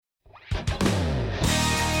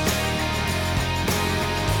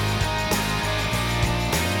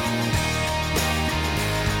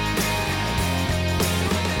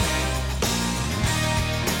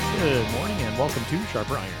welcome to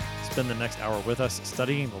Sharper Iron. Spend the next hour with us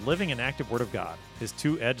studying the living and active Word of God, His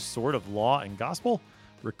two-edged sword of law and gospel,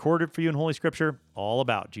 recorded for you in Holy Scripture, all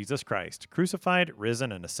about Jesus Christ, crucified,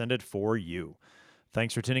 risen, and ascended for you.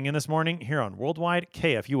 Thanks for tuning in this morning here on Worldwide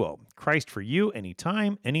KFUO, Christ for you,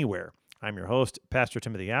 anytime, anywhere. I'm your host, Pastor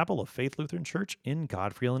Timothy Appel of Faith Lutheran Church in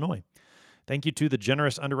Godfrey, Illinois. Thank you to the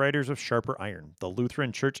generous underwriters of Sharper Iron, the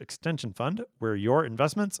Lutheran Church Extension Fund, where your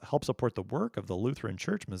investments help support the work of the Lutheran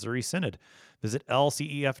Church Missouri Synod. Visit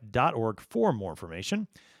lcef.org for more information.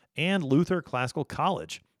 And Luther Classical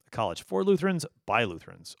College, a college for Lutherans by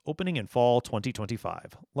Lutherans, opening in fall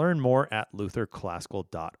 2025. Learn more at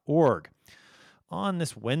lutherclassical.org. On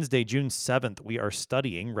this Wednesday, June 7th, we are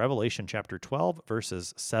studying Revelation chapter 12,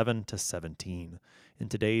 verses 7 to 17. In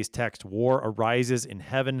today's text, war arises in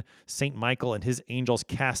heaven. St. Michael and his angels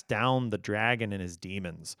cast down the dragon and his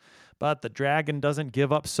demons. But the dragon doesn't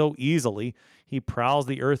give up so easily. He prowls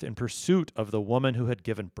the earth in pursuit of the woman who had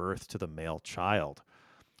given birth to the male child.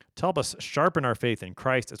 To help us sharpen our faith in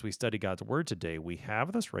Christ as we study God's Word today, we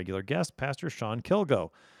have this regular guest, Pastor Sean Kilgo.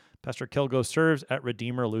 Pastor Kilgo serves at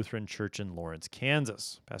Redeemer Lutheran Church in Lawrence,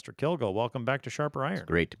 Kansas. Pastor Kilgo, welcome back to Sharper Iron. It's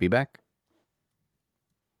great to be back.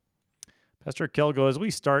 Pastor Kilgo, as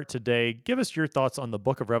we start today, give us your thoughts on the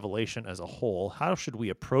book of Revelation as a whole. How should we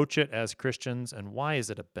approach it as Christians, and why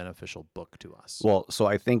is it a beneficial book to us? Well, so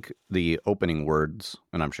I think the opening words,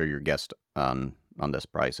 and I'm sure your guest on this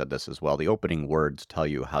probably said this as well, the opening words tell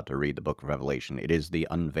you how to read the book of Revelation. It is the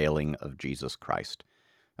unveiling of Jesus Christ.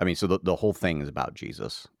 I mean, so the whole thing is about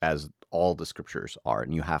Jesus, as all the scriptures are,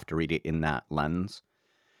 and you have to read it in that lens.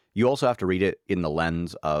 You also have to read it in the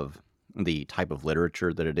lens of the type of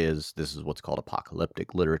literature that it is. This is what's called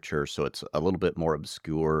apocalyptic literature, so it's a little bit more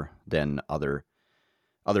obscure than other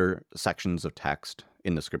sections of text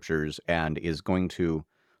in the scriptures, and is going to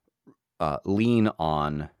lean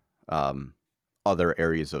on other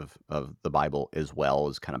areas of the Bible as well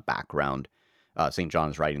as kind of background. St. John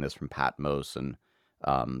is writing this from Patmos, and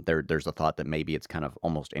there's a thought that maybe it's kind of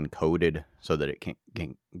almost encoded so that it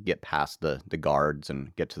can get past the guards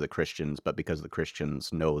and get to the Christians. But because the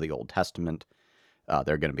Christians know the Old Testament,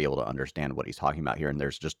 they're going to be able to understand what he's talking about here. And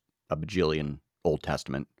there's just a bajillion Old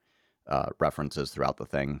Testament references throughout the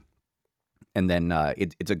thing. And then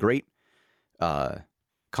it's a great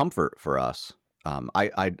comfort for us.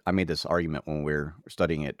 I made this argument when we were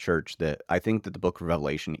studying at church that I think that the book of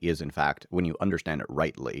Revelation is, in fact, when you understand it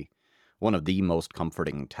rightly, one of the most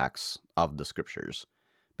comforting texts of the scriptures,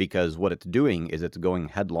 because what it's doing is it's going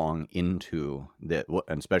headlong into that,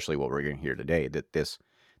 and especially what we're going to hear today, that this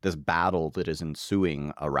battle that is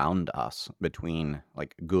ensuing around us between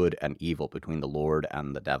like good and evil, between the Lord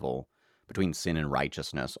and the devil, between sin and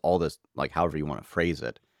righteousness, all this, like however you want to phrase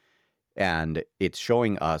it. And it's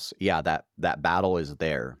showing us, that battle is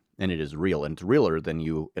there and it is real, and it's realer than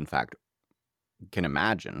you, in fact, can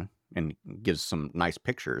imagine, and gives some nice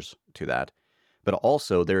pictures to that. But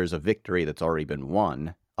also there is a victory that's already been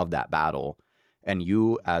won of that battle, and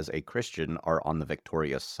you as a Christian are on the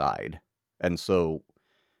victorious side. And so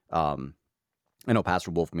I know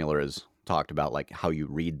Pastor Wolfmueller has talked about like how you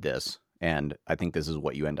read this, and I think this is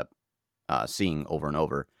what you end up seeing over and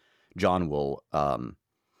over. John will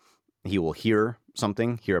he will hear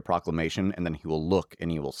something, hear a proclamation, and then he will look and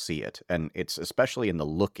he will see it. And it's especially in the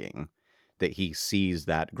looking that he sees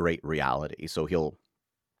that great reality. So he'll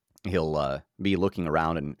be looking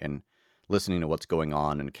around and listening to what's going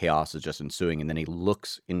on, and chaos is just ensuing. And then he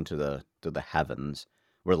looks into the heavens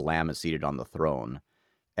where the Lamb is seated on the throne,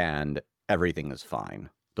 and everything is fine.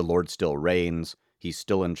 The Lord still reigns. He's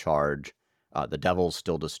still in charge. The devil's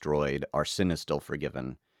still destroyed. Our sin is still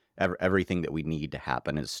forgiven. Everything that we need to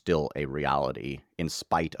happen is still a reality in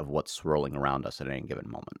spite of what's swirling around us at any given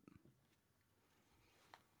moment.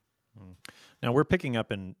 Now, we're picking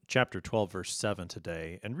up in chapter 12, verse 7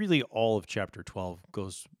 today, and really all of chapter 12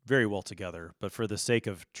 goes very well together, but for the sake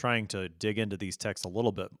of trying to dig into these texts a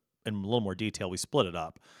little bit in a little more detail, we split it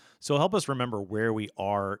up. So help us remember where we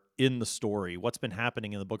are in the story, what's been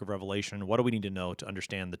happening in the book of Revelation, what do we need to know to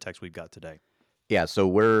understand the text we've got today? Yeah, so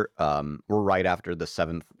we're right after the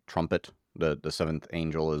seventh trumpet. The seventh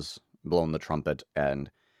angel is blowing the trumpet, and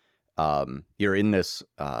you're in this...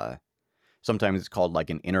 sometimes it's called like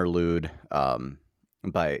an interlude,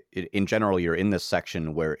 but in general, you're in this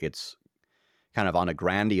section where it's kind of on a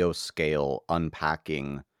grandiose scale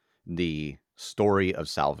unpacking the story of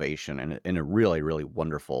salvation in a really, really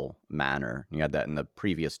wonderful manner. You had that in the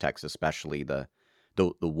previous text, especially the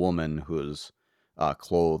woman who's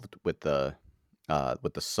clothed with the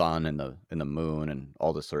sun and the moon and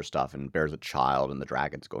all this sort of stuff, and bears a child, and the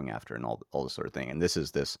dragon's going after her, and all this sort of thing. And this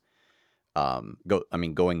is this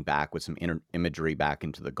Going back with some imagery back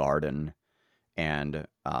into the garden and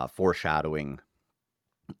foreshadowing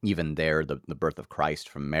even there the birth of Christ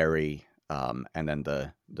from Mary, and then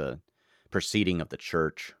the proceeding of the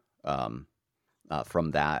church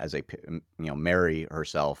from that as Mary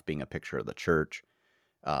herself being a picture of the church,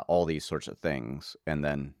 all these sorts of things, and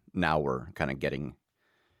then now we're kind of getting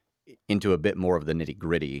into a bit more of the nitty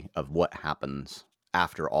gritty of what happens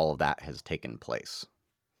after all of that has taken place.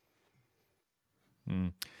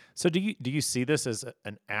 So do you see this as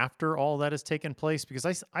an after all that has taken place?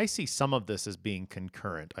 Because I see some of this as being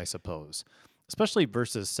concurrent, I suppose, especially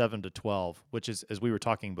verses 7 to 12, which is, as we were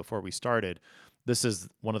talking before we started, this is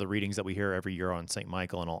one of the readings that we hear every year on St.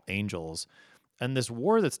 Michael and all angels. And this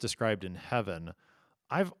war that's described in heaven,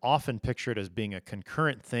 I've often pictured as being a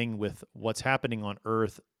concurrent thing with what's happening on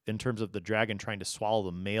earth in terms of the dragon trying to swallow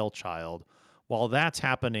the male child. While that's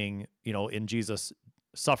happening, in Jesus'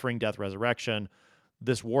 suffering, death, resurrection,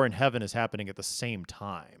 this war in heaven is happening at the same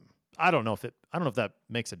time. I don't know if that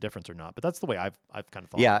makes a difference or not, but that's the way I've kind of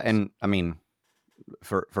thought. Yeah, and I mean,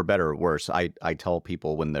 for better or worse, I tell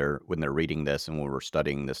people when they're reading this and when we're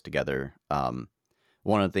studying this together,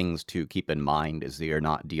 one of the things to keep in mind is that you're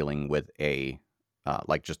not dealing with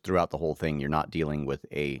just throughout the whole thing, you're not dealing with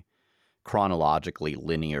a chronologically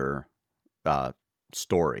linear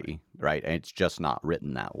story, right? And it's just not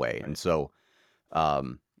written that way. Right. And so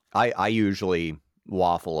I usually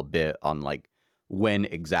waffle a bit on when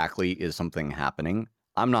exactly is something happening.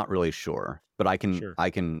 I'm not really sure, but I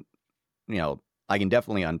can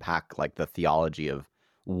definitely unpack the theology of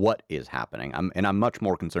what is happening. I'm much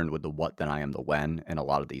more concerned with the what than I am the when in a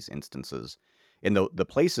lot of these instances. And the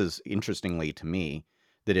places, interestingly to me,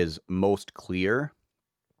 that is most clear,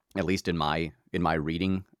 at least in my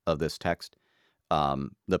reading of this text,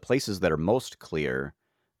 the places that are most clear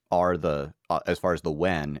are as far as the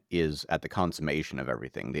when is at the consummation of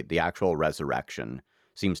everything. The actual resurrection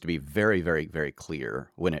seems to be very, very, very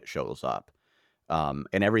clear when it shows up.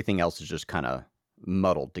 And everything else is just kind of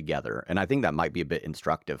muddled together. And I think that might be a bit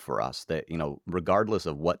instructive for us that, regardless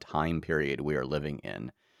of what time period we are living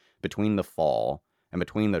in, between the fall and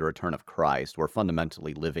between the return of Christ, we're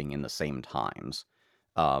fundamentally living in the same times.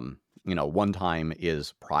 One time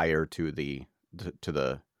is prior to the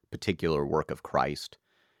particular work of Christ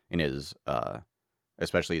in his,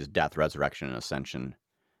 especially his death, resurrection, and ascension.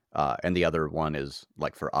 And the other one is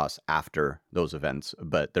for us after those events,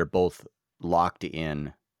 but they're both locked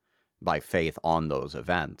in by faith on those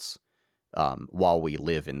events while we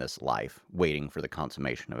live in this life, waiting for the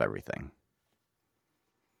consummation of everything.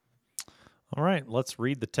 All right, let's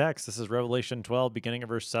read the text. This is Revelation 12, beginning of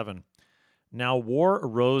verse 7. Now war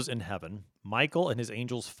arose in heaven, Michael and his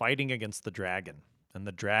angels fighting against the dragon. And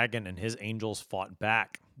the dragon and his angels fought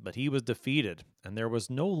back, but he was defeated, and there was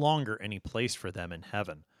no longer any place for them in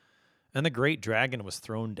heaven. And the great dragon was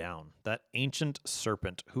thrown down, that ancient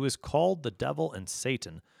serpent, who is called the devil and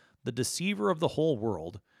Satan, the deceiver of the whole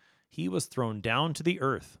world. He was thrown down to the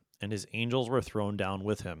earth, and his angels were thrown down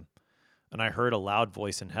with him. And I heard a loud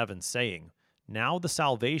voice in heaven saying, Now the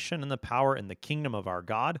salvation and the power and the kingdom of our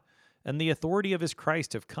God and the authority of his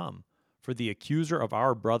Christ have come. For the accuser of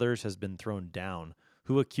our brothers has been thrown down,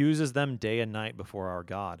 who accuses them day and night before our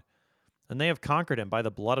God. And they have conquered him by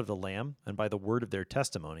the blood of the Lamb and by the word of their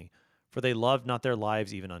testimony, for they loved not their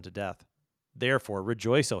lives even unto death. Therefore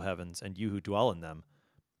rejoice, O heavens, and you who dwell in them.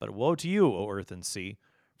 But woe to you, O earth and sea,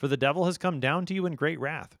 for the devil has come down to you in great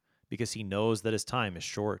wrath, because he knows that his time is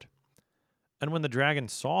short. And when the dragon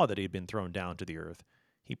saw that he had been thrown down to the earth,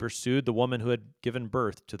 he pursued the woman who had given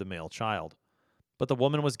birth to the male child. But the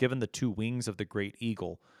woman was given the 2 wings of the great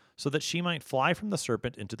eagle, so that she might fly from the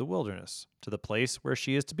serpent into the wilderness, to the place where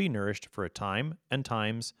she is to be nourished for a time, and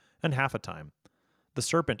times, and half a time. The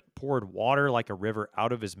serpent poured water like a river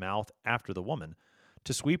out of his mouth after the woman,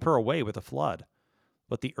 to sweep her away with a flood.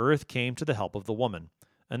 But the earth came to the help of the woman,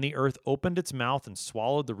 and the earth opened its mouth and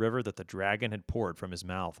swallowed the river that the dragon had poured from his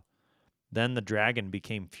mouth. Then the dragon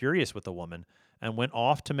became furious with the woman, and went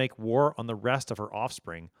off to make war on the rest of her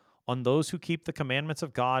offspring, on those who keep the commandments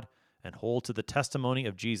of God and hold to the testimony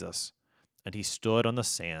of Jesus. And he stood on the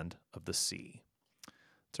sand of the sea.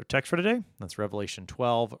 That's our text for today. That's Revelation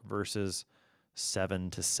 12, verses 7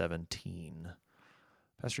 to 17.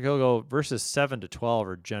 Pastor Kilgo, verses 7 to 12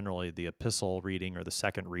 are generally the epistle reading or the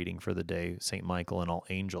second reading for the day, St. Michael and all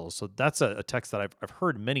angels. So that's a text that I've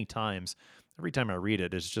heard many times. Every time I read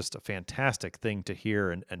it, it's just a fantastic thing to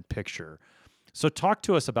hear and picture. So talk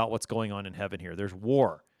to us about what's going on in heaven here. There's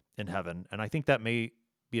war in heaven, and I think that may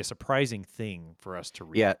be a surprising thing for us to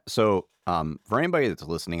read. Yeah. So, for anybody that's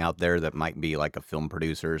listening out there that might be like a film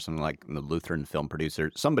producer, something like the Lutheran film producer,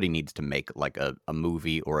 somebody needs to make like a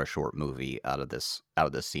movie or a short movie out of this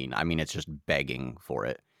scene. I mean, it's just begging for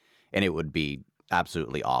it, and it would be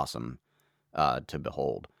absolutely awesome to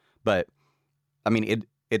behold. But I mean,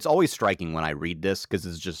 it's always striking when I read this because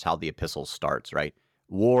it's just how the epistle starts, right?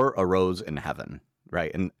 War arose in heaven,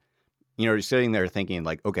 right? And you're sitting there thinking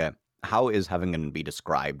like, okay, how is heaven going to be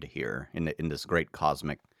described here in this great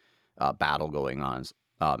cosmic battle going on?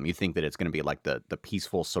 You think that it's going to be like the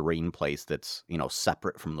peaceful, serene place that's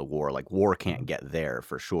separate from the war. Like war can't get there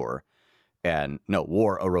for sure. And no,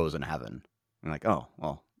 war arose in heaven. And like, oh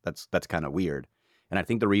well, that's kind of weird. And I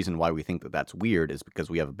think the reason why we think that that's weird is because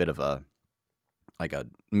we have a bit of a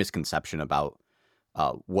misconception about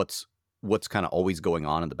what's kind of always going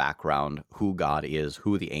on in the background, who God is,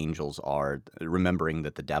 who the angels are, remembering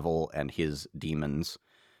that the devil and his demons,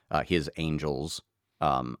 his angels,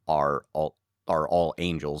 are all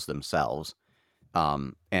angels themselves.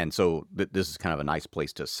 And so this is kind of a nice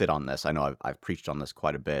place to sit on this. I know I've preached on this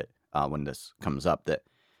quite a bit when this comes up, that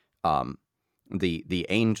the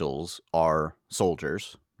angels are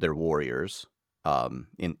soldiers, they're warriors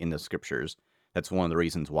in the scriptures. That's one of the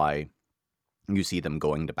reasons why you see them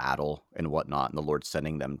going to battle and whatnot, and the Lord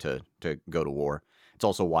sending them to go to war. It's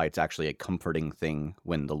also why it's actually a comforting thing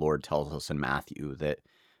when the Lord tells us in Matthew that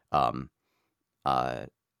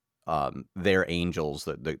their angels,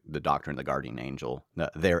 the doctrine of the guardian angel,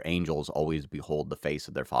 their angels always behold the face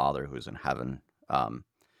of their Father who is in heaven.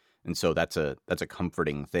 And so that's a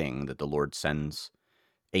comforting thing that the Lord sends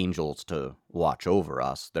angels to watch over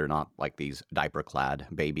us. They're not like these diaper-clad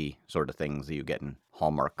baby sort of things that you get in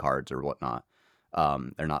Hallmark cards or whatnot.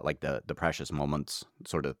 They're not like the precious moments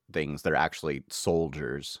sort of things. They're actually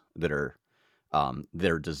soldiers that are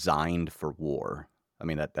they're designed for war. I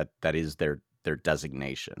mean that is their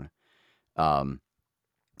designation. And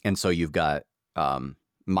so you've got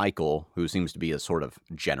Michael, who seems to be a sort of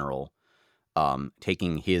general,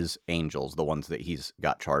 taking his angels, the ones that he's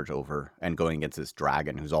got charge over, and going against this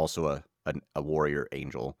dragon, who's also a warrior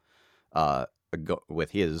angel,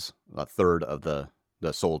 with his a third of the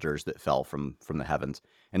soldiers that fell from the heavens,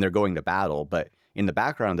 and they're going to battle. But in the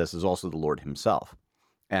background, this is also the Lord himself.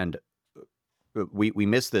 And we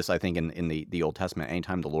miss this, I think, in the Old Testament.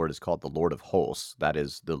 Anytime the Lord is called the Lord of hosts, that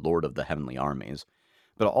is the Lord of the heavenly armies.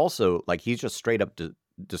 But also, like, he's just straight up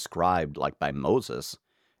described, like, by Moses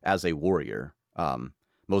as a warrior.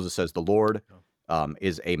 Moses says the Lord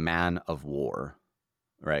is a man of war,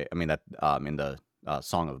 right? I mean, that in the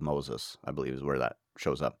Song of Moses, I believe, is where that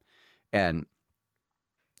shows up. And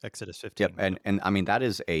Exodus 15. yep, and I mean, that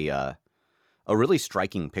is a really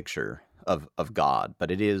striking picture of God, but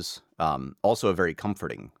it is also a very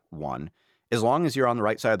comforting one, as long as you're on the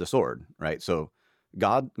right side of the sword, right? So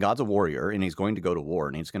God's a warrior, and he's going to go to war,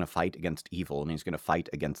 and he's going to fight against evil, and he's going to fight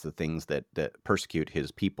against the things that persecute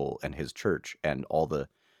his people and his church and all the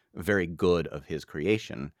very good of his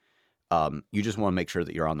creation. You just want to make sure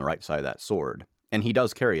that you're on the right side of that sword. And he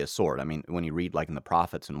does carry a sword. I mean, when you read like in the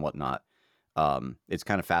prophets and whatnot, it's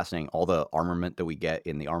kind of fascinating. All the armament that we get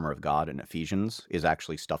in the armor of God in Ephesians is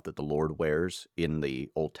actually stuff that the Lord wears in the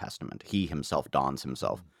Old Testament. He himself dons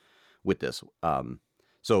himself with this.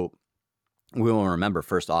 So we want to remember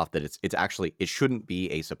first off that it's actually, it shouldn't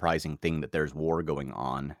be a surprising thing that there's war going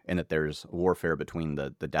on and that there's warfare between the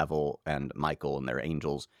devil and Michael and their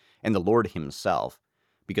angels and the Lord himself,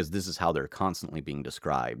 because this is how they're constantly being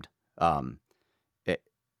described.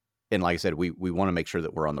 And like I said, we want to make sure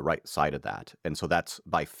that we're on the right side of that. And so that's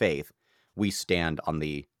by faith. We stand on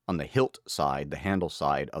the hilt side, the handle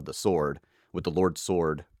side of the sword, with the Lord's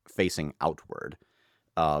sword facing outward.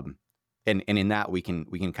 And in that we can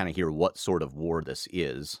kind of hear what sort of war this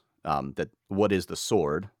is. That what is the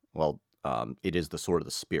sword? Well, it is the sword of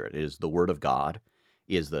the Spirit. It is the word of God,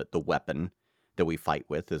 is the weapon that we fight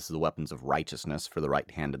with. This is the weapons of righteousness for the right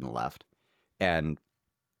hand and the left. And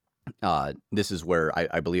this is where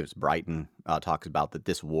I believe it's Brighton talks about that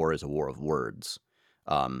this war is a war of words,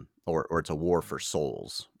 or it's a war for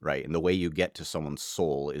souls, right? And the way you get to someone's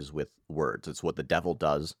soul is with words. It's what the devil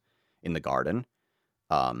does in the garden.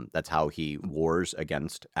 That's how he wars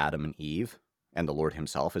against Adam and Eve, and the Lord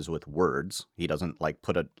himself is with words. He doesn't like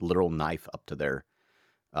put a literal knife up to their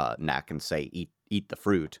neck and say, eat the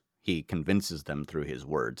fruit. He convinces them through his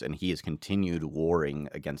words, and he has continued warring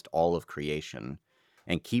against all of creation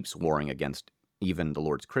and keeps warring against even the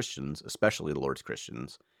Lord's Christians, especially the Lord's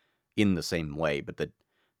Christians, in the same way. But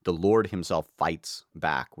the Lord himself fights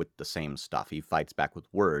back with the same stuff. He fights back with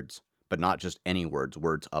words, but not just any words,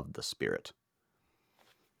 words of the Spirit.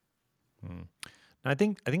 And I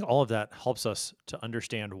think all of that helps us to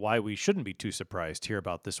understand why we shouldn't be too surprised here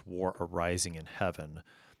about this war arising in heaven.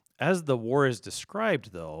 As the war is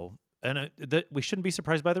described, though, and that we shouldn't be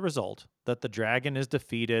surprised by the result that the dragon is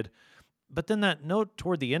defeated. But then that note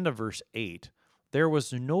toward the end of verse 8, there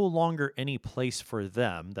was no longer any place for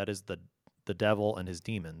them, that is the devil and his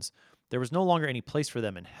demons. There was no longer any place for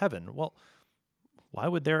them in heaven. Well, why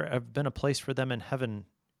would there have been a place for them in heaven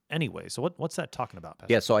anyway? So what's that talking about,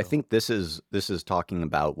 Pastor Yeah, so I Joe? think this is talking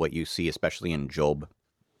about what you see, especially in Job,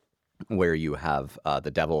 where you have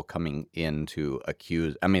the devil coming in to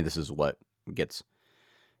accuse. I mean, this is what gets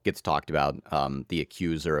talked about. The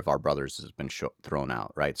accuser of our brothers has been thrown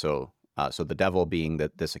out, right? So the devil being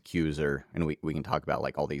this accuser, and we can talk about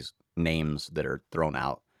like all these names that are thrown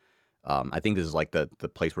out. I think this is like the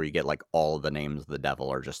place where you get like all of the names of the devil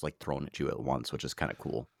are just like thrown at you at once, which is kind of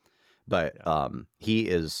cool. But Yeah. he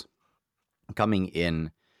is coming in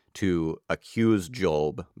to accuse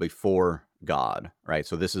Job before God, right?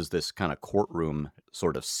 So this is this kind of courtroom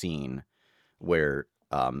sort of scene where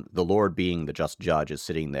the Lord, being the just judge, is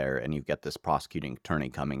sitting there, and you get this prosecuting attorney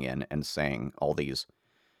coming in and saying all these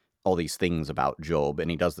things about Job, and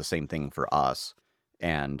he does the same thing for us.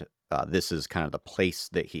 And this is kind of the place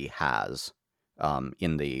that he has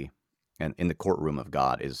in the courtroom of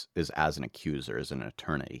God is as an accuser, as an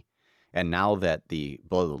attorney. And now that the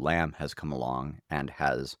blood of the Lamb has come along and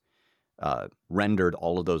has rendered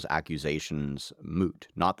all of those accusations moot,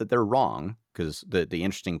 not that they're wrong, because the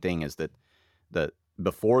interesting thing is that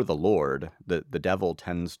before the Lord, the devil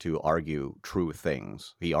tends to argue true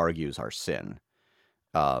things. He argues our sin.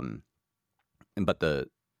 Um, but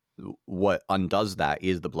what undoes that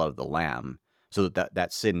is the blood of the Lamb, so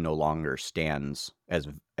that sin no longer stands as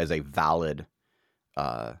a valid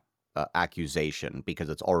accusation, because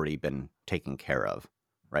it's already been taken care of,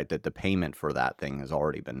 right? That the payment for that thing has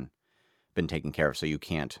already been taken care of, so you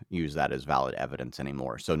can't use that as valid evidence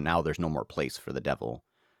anymore. So now there's no more place for the devil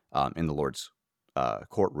in the Lord's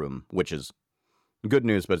courtroom, which is good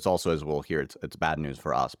news, but it's also, as we'll hear, it's bad news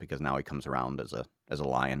for us, because now he comes around as a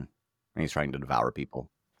lion, and he's trying to devour people.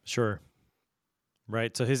 Sure.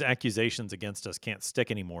 Right. So his accusations against us can't stick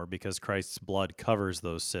anymore because Christ's blood covers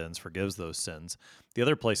those sins, forgives those sins. The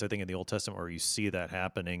other place I think in the Old Testament where you see that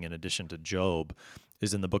happening, in addition to Job,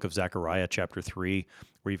 is in the book of Zechariah, chapter 3,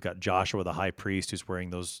 where you've got Joshua, the high priest, who's wearing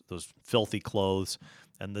those filthy clothes,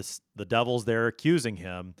 and the devil's there accusing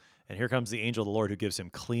him. And here comes the angel of the Lord who gives him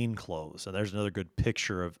clean clothes. And there's another good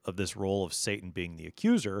picture of this role of Satan being the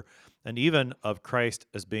accuser, and even of Christ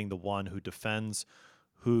as being the one who defends,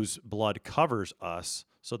 whose blood covers us,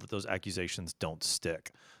 so that those accusations don't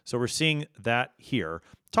stick. So we're seeing that here.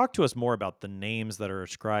 Talk to us more about the names that are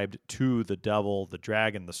ascribed to the devil, the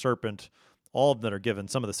dragon, the serpent, all of them that are given,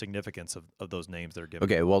 some of the significance of those names that are given.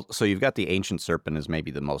 Okay, well, so you've got the ancient serpent is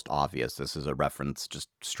maybe the most obvious. This is a reference just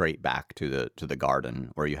straight back to the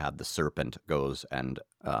garden, where you have the serpent goes and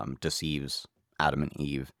deceives Adam and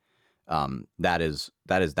Eve. That is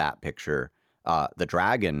that picture. The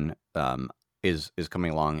dragon is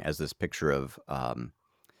coming along as this picture of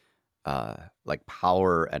like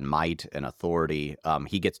power and might and authority.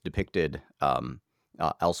 He gets depicted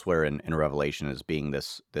elsewhere in Revelation as being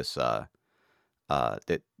this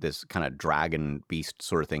kind of dragon beast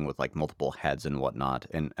sort of thing with like multiple heads and whatnot.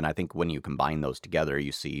 And I think when you combine those together,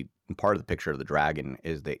 you see part of the picture of the dragon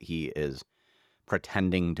is that he is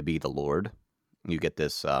pretending to be the Lord. You get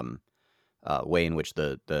this way in which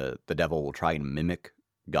the devil will try and mimic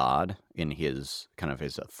God in his kind of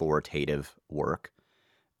his authoritative work,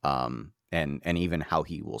 and even how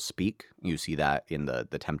he will speak. You see that in the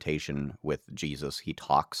temptation with Jesus. He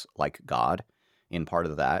talks like God. In part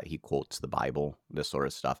of that, he quotes the Bible, this sort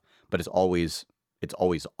of stuff. But it's always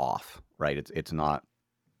off, right? It's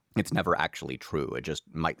never actually true. It just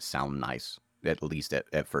might sound nice, at least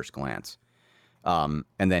at first glance. And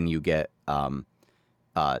then you get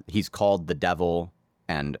he's called the devil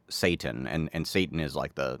and Satan, and Satan is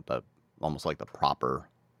like the almost like the proper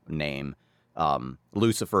name.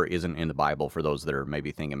 Lucifer isn't in the Bible, for those that are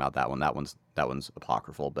maybe thinking about that one. That one's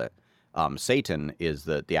apocryphal, but Satan is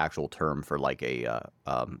the actual term for like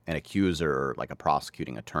an accuser, or like a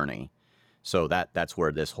prosecuting attorney. So that's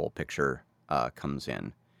where this whole picture comes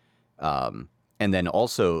in. And then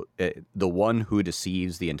also the one who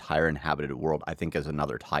deceives the entire inhabited world, I think, is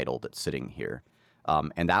another title that's sitting here.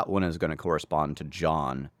 And that one is going to correspond to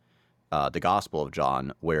John, the Gospel of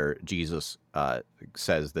John, where Jesus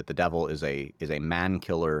says that the devil is a man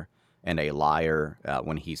killer and a liar.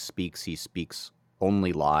 When he speaks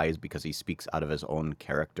only lies, because he speaks out of his own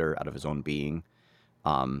character, out of his own being.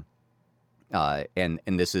 And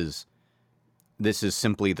this is this is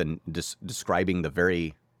simply describing the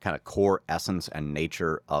very kind of core essence and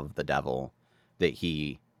nature of the devil, that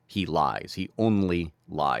he lies. He only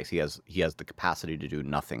lies. He has the capacity to do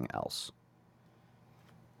nothing else.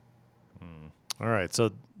 All right.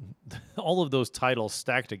 So all of those titles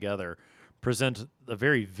stacked together present a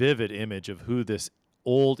very vivid image of who this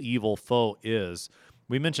old evil foe is.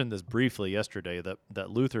 We mentioned this briefly yesterday, that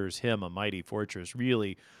Luther's hymn, A Mighty Fortress,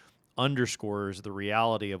 really underscores the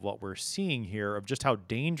reality of what we're seeing here, of just how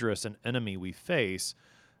dangerous an enemy we face,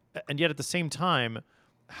 and yet at the same time,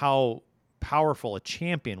 how powerful a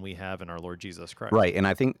champion we have in our Lord Jesus Christ. Right, and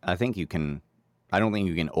I don't think you can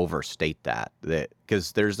overstate that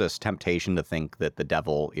because there's this temptation to think that the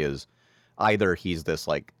devil is either he's this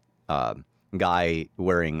like guy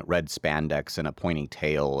wearing red spandex and a pointy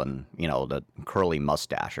tail and the curly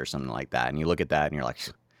mustache or something like that, and you look at that and you're like,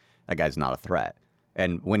 that guy's not a threat.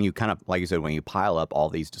 And when you kind of, like you said, when you pile up all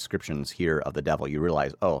these descriptions here of the devil, you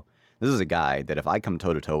realize, oh, this is a guy that if I come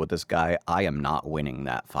toe-to-toe with this guy, I am not winning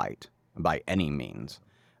that fight by any means,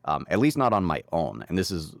 at least not on my own. And this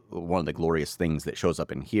is one of the glorious things that shows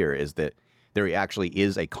up in here, is that there actually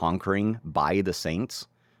is a conquering by the saints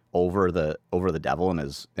over the devil and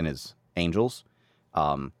his angels.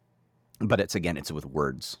 But it's with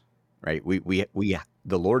words, right? We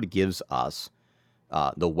the Lord gives us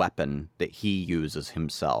the weapon that he uses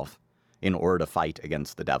himself in order to fight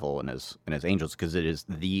against the devil and his angels, because it is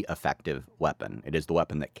the effective weapon. It is the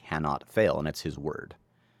weapon that cannot fail, and it's his word,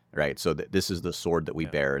 right? So this is the sword that we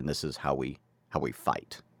bear, and this is how we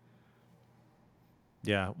fight.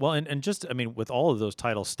 Yeah, well, and just, I mean, with all of those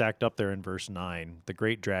titles stacked up there in verse 9, the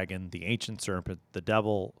great dragon, the ancient serpent, the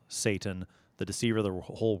devil, Satan, the deceiver of the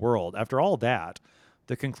whole world, after all that,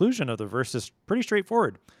 the conclusion of the verse is pretty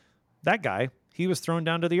straightforward. That guy, he was thrown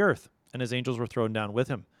down to the earth, and his angels were thrown down with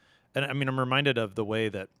him. And I mean, I'm reminded of the way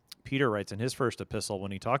that Peter writes in his first epistle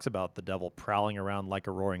when he talks about the devil prowling around like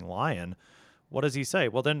a roaring lion. What does he say?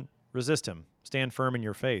 Well, then resist him. Stand firm in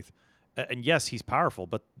your faith. And yes, he's powerful,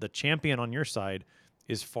 but the champion on your side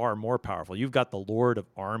is far more powerful. You've got the Lord of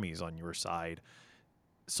armies on your side.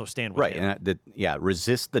 So stand with him. Right, and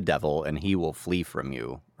resist the devil, and he will flee from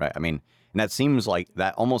you. Right. I mean, and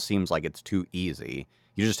that almost seems like it's too easy.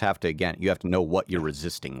 You just have to, you have to know what you're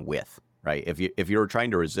resisting with. Right. If you're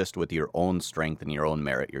trying to resist with your own strength and your own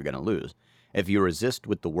merit, you're going to lose. If you resist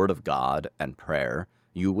with the word of God and prayer,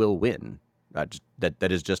 you will win.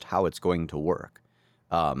 That is just how it's going to work.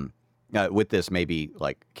 With this, maybe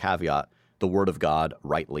like caveat, the word of God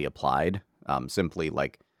rightly applied, simply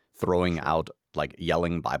like throwing out, like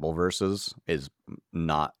yelling Bible verses is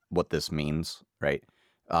not what this means. Right.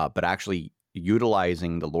 But actually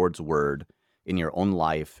utilizing the Lord's word in your own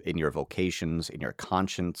life, in your vocations, in your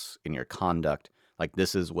conscience, in your conduct, like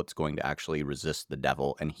this is what's going to actually resist the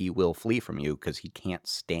devil, and he will flee from you because he can't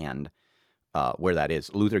stand where that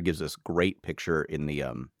is. Luther gives this great picture in the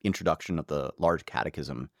introduction of the Large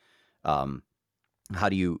Catechism. How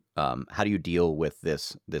do you deal with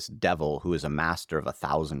this devil who is a master of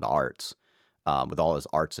 1,000 arts, with all his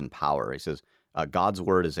arts and power? He says God's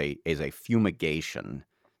word is a fumigation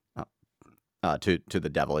to the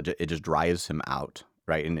devil. It just drives him out,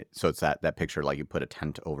 right? And so it's that picture, like you put a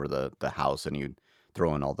tent over the house and you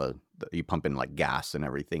throw in you pump in like gas and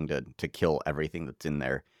everything to kill everything that's in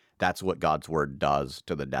there. That's what God's word does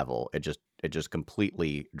to the devil. It just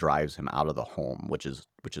completely drives him out of the home, which is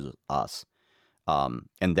us.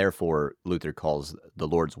 And therefore Luther calls the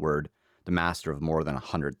Lord's word the master of more than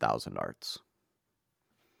 100,000 arts.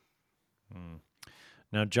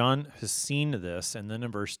 Now, John has seen this, and then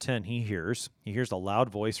in verse 10, he hears a loud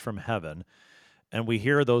voice from heaven, and we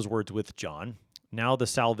hear those words with John. Now the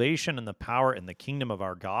salvation and the power and the kingdom of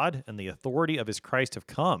our God and the authority of his Christ have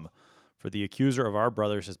come, for the accuser of our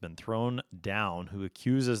brothers has been thrown down, who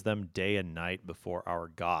accuses them day and night before our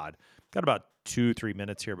God. Got about 2-3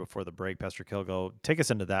 minutes here before the break. Pastor Kilgo, take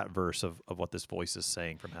us into that verse of what this voice is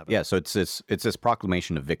saying from heaven. Yeah, so it's this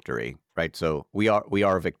proclamation of victory, right? So we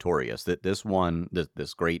are victorious. That this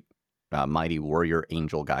great mighty warrior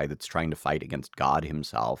angel guy that's trying to fight against God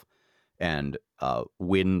himself and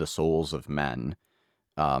win the souls of men,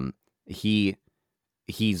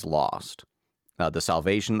 he's lost. The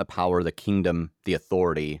salvation, the power, the kingdom, the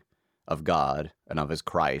authority of God and of his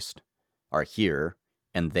Christ are here,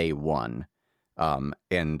 and they won.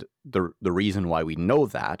 And the reason why we know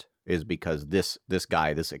that is because this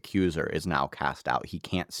guy, this accuser, is now cast out. He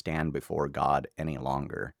can't stand before God any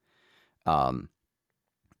longer.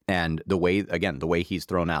 And the way he's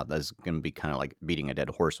thrown out, that's going to be kind of like beating a dead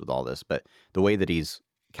horse with all this, but the way that he's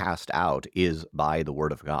cast out is by the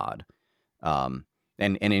word of God. And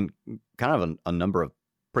in kind of a number of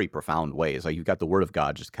pretty profound ways. Like you've got the Word of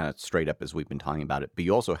God just kind of straight up as we've been talking about it, but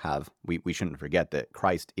you also have, we shouldn't forget that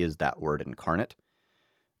Christ is that Word incarnate,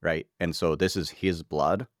 right? And so this is his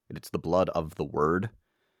blood. It's the blood of the Word,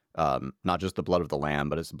 not just the blood of the Lamb,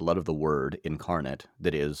 but it's the blood of the Word incarnate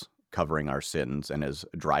that is covering our sins and is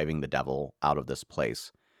driving the devil out of this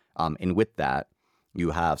place. And with that,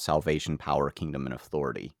 you have salvation, power, kingdom, and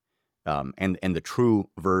authority. And the true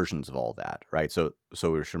versions of all that, right? So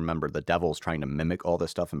we should remember the devil's trying to mimic all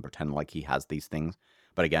this stuff and pretend like he has these things.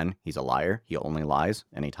 But again, he's a liar. He only lies.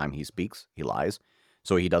 Anytime he speaks, he lies.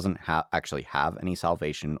 So he doesn't actually have any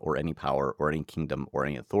salvation or any power or any kingdom or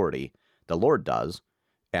any authority. The Lord does.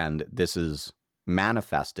 And this is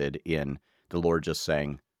manifested in the Lord just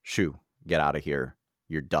saying, shoo, get out of here.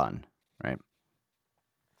 You're done, right?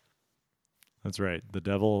 That's right. The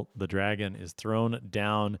devil, the dragon, is thrown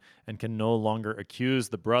down and can no longer accuse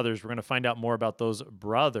the brothers. We're going to find out more about those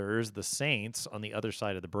brothers, the saints, on the other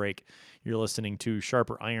side of the break. You're listening to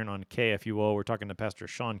Sharper Iron on KFUO. We're talking to Pastor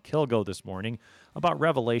Sean Kilgo this morning about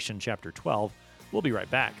Revelation chapter 12. We'll be right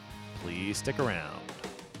back. Please stick around.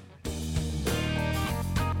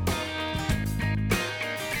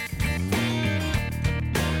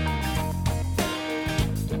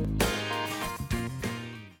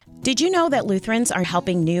 Did you know that Lutherans are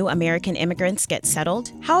helping new American immigrants get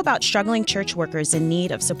settled? How about struggling church workers in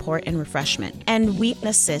need of support and refreshment? And we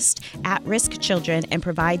assist at-risk children and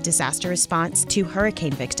provide disaster response to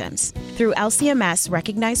hurricane victims. Through LCMS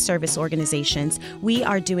recognized service organizations, we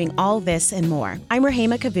are doing all this and more. I'm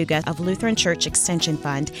Rahema Kavuga of Lutheran Church Extension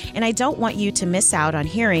Fund, and I don't want you to miss out on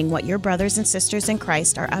hearing what your brothers and sisters in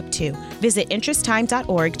Christ are up to. Visit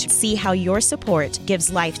interesttime.org to see how your support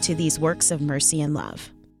gives life to these works of mercy and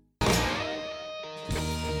love.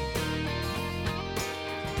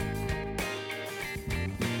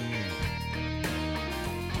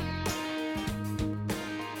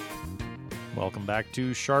 Welcome back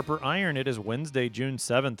to Sharper Iron. It is Wednesday, June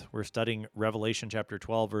 7th. We're studying Revelation chapter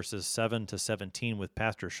 12, verses 7 to 17 with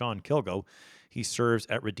Pastor Sean Kilgo. He serves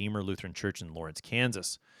at Redeemer Lutheran Church in Lawrence,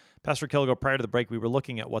 Kansas. Pastor Kilgo, prior to the break, we were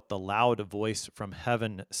looking at what the loud voice from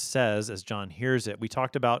heaven says as John hears it. We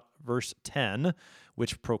talked about verse 10,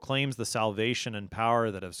 which proclaims the salvation and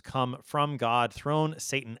power that has come from God, thrown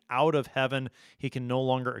Satan out of heaven. He can no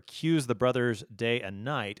longer accuse the brothers day and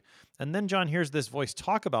night. And then John hears this voice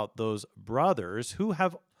talk about those brothers who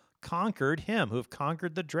have conquered him, who have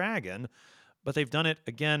conquered the dragon, but they've done it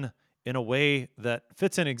again in a way that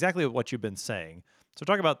fits in exactly with what you've been saying. So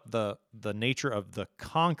talk about the nature of the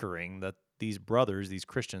conquering that these brothers, these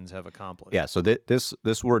Christians, have accomplished. Yeah. So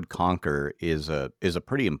this word "conquer" is a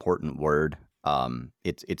pretty important word.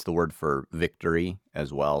 It's the word for victory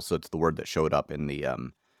as well. So it's the word that showed up in the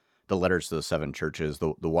letters to the seven churches.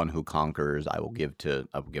 The one who conquers, I will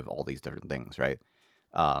give all these different things, right?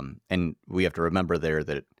 And we have to remember there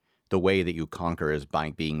that the way that you conquer is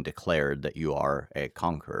by being declared that you are a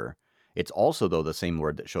conqueror. It's also, though, the same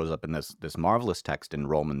word that shows up in this marvelous text in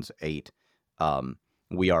Romans 8.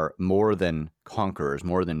 We are more than conquerors,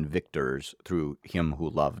 more than victors through him who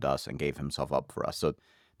loved us and gave himself up for us. So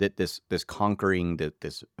that this conquering,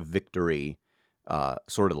 this victory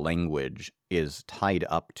sort of language is tied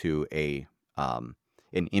up to an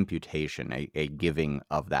imputation, a giving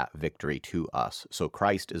of that victory to us. So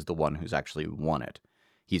Christ is the one who's actually won it.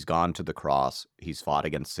 He's gone to the cross. He's fought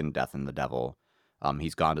against sin, death, and the devil.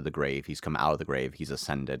 He's gone to the grave. He's come out of the grave. He's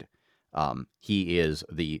ascended. He is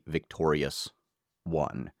the victorious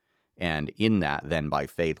one. And in that, then, by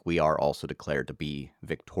faith, we are also declared to be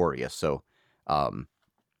victorious. So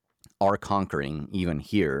our conquering, even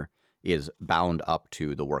here, is bound up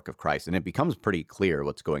to the work of Christ. And it becomes pretty clear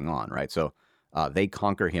what's going on, right? So they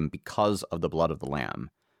conquer him because of the blood of the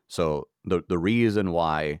Lamb. So the reason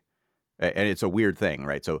why... And it's a weird thing,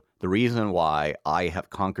 right? So the reason why I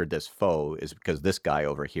have conquered this foe is because this guy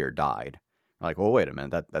over here died. I'm like, well, wait a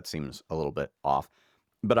minute, that seems a little bit off.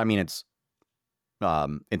 But I mean, it's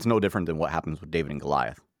no different than what happens with David and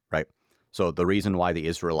Goliath, right? So the reason why the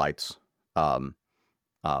Israelites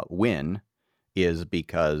win is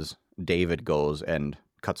because David goes and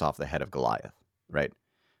cuts off the head of Goliath, right?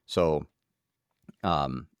 So,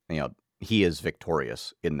 he is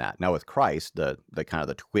victorious in that. Now with Christ, the kind of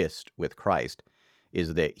the twist with Christ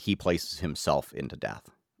is that he places himself into death,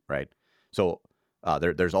 right? So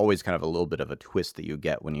there's always kind of a little bit of a twist that you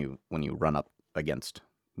get when you run up against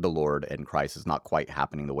the Lord and Christ is not quite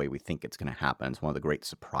happening the way we think it's going to happen. It's one of the great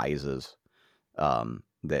surprises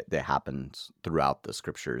that happens throughout the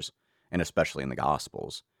scriptures and especially in the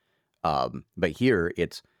Gospels. But here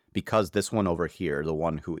it's because this one over here, the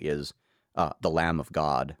one who is the Lamb of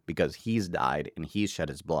God, because he's died and he's shed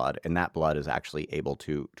his blood, and that blood is actually able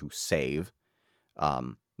to save.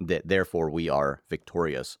 That therefore we are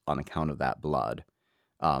victorious on account of that blood,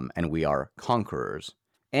 and we are conquerors,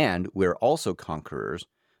 and we're also conquerors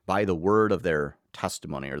by the word of their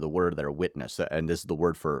testimony, or the word of their witness, and this is the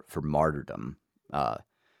word for martyrdom.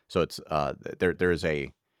 So it's there is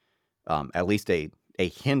a at least a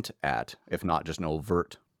hint at, if not just an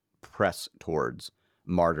overt press towards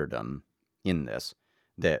martyrdom in this,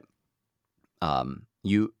 that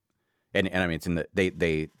you and I mean, it's in the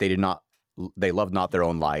they loved not their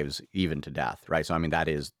own lives even to death, right? So I mean, that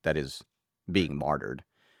is being martyred,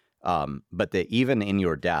 but that even in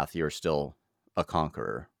your death you're still a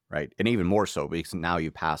conqueror, right? And even more so because now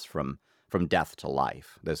you pass from death to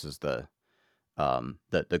life. This is the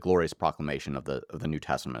glorious proclamation of the New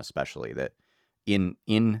Testament, especially, that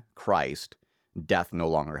in Christ death no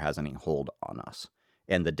longer has any hold on us.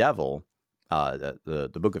 And the devil, the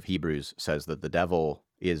book of Hebrews says that the devil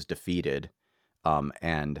is defeated,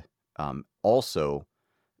 and also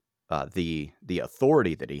the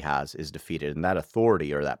authority that he has is defeated, and that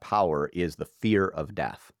authority, or that power, is the fear of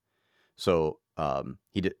death. So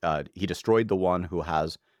he destroyed the one who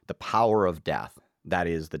has the power of death, that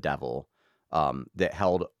is the devil, that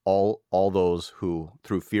held all those who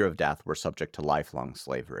through fear of death were subject to lifelong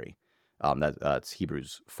slavery. That's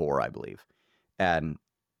Hebrews 4, I believe. And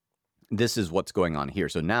this is what's going on here.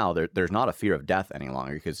 So now there's not a fear of death any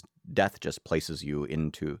longer, because death just places you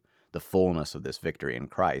into the fullness of this victory in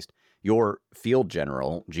Christ. Your field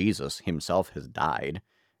general, Jesus himself, has died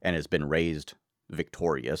and has been raised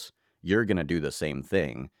victorious. You're going to do the same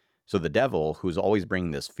thing. So the devil, who's always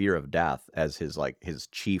bringing this fear of death as his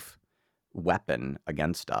chief weapon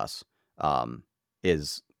against us,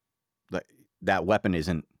 is that weapon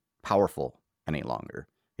isn't powerful any longer.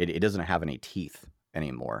 It doesn't have any teeth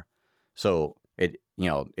anymore. So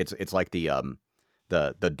it's like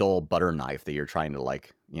the dull butter knife that you're trying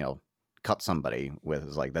to cut somebody with.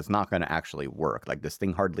 Is like, that's not going to actually work. Like, this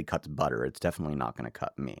thing hardly cuts butter. It's definitely not going to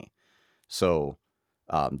cut me. So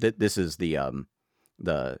this is the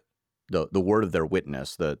word of their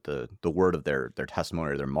witness, the word of their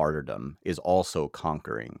testimony, or their martyrdom, is also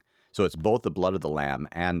conquering. So it's both the blood of the Lamb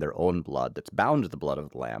and their own blood that's bound to the blood of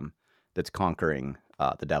the Lamb that's conquering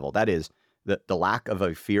the devil. That is, the lack of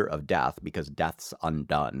a fear of death, because death's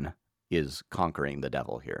undone, is conquering the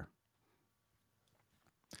devil here.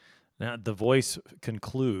 Now, the voice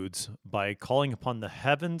concludes by calling upon the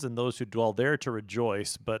heavens and those who dwell there to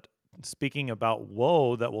rejoice, but speaking about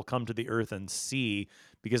woe that will come to the earth and sea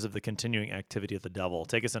because of the continuing activity of the devil.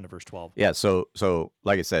 Take us into verse 12. Yeah, so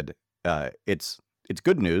like I said, it's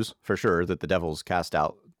good news for sure that the devil's cast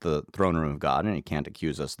out the throne room of God, and he can't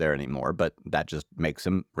accuse us there anymore, but that just makes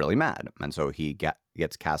him really mad. And so he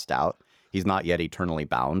gets cast out. He's not yet eternally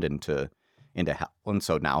bound into hell, and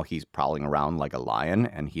so now he's prowling around like a lion,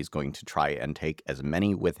 and he's going to try and take as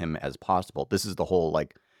many with him as possible. This is the whole,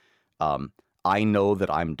 I know that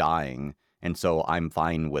I'm dying, and so I'm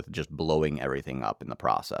fine with just blowing everything up in the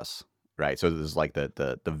process, right? So this is like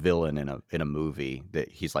the villain in a movie, that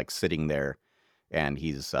he's like sitting there, and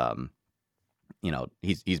he's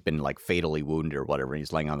he's been like fatally wounded or whatever, and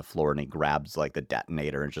he's laying on the floor, and he grabs like the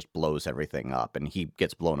detonator and just blows everything up, and he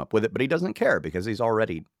gets blown up with it, but he doesn't care, because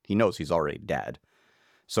he knows he's already dead.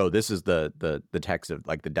 So this is the text of,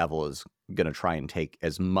 like, the devil is going to try and take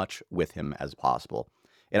as much with him as possible.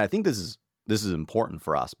 And I think this is important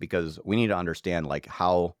for us, because we need to understand like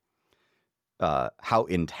how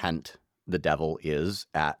intent the devil is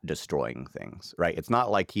at destroying things, right? It's not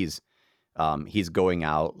like he's going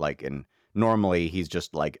out and normally he's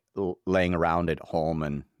just like laying around at home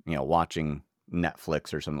and watching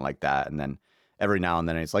Netflix or something like that, and then every now and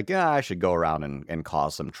then it's like, yeah, I should go around and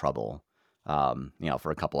cause some trouble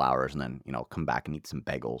for a couple hours, and then come back and eat some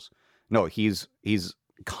bagels. No, he's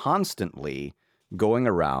constantly going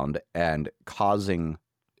around and causing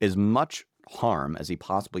as much harm as he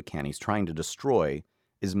possibly can. He's trying to destroy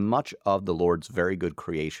as much of the Lord's very good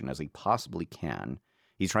creation as he possibly can.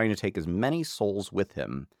 He's trying to take as many souls with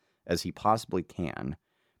him as he possibly can,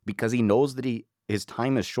 because he knows that his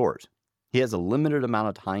time is short. He has a limited amount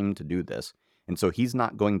of time to do this, and so he's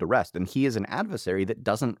not going to rest. And he is an adversary that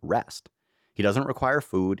doesn't rest. He doesn't require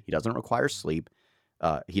food. He doesn't require sleep.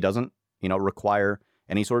 He doesn't, require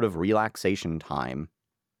any sort of relaxation time.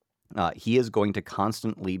 He is going to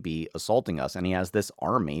constantly be assaulting us, and he has this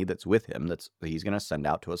army that's with him that he's going to send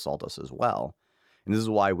out to assault us as well. And this is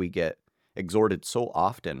why we get exhorted so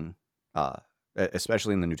often,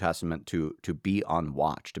 especially in the New Testament, to be on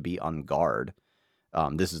watch, to be on guard.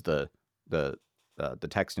 This is the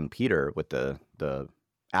text in Peter with the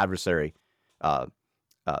adversary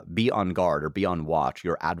be on guard or be on watch.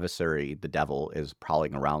 Your adversary, the devil, is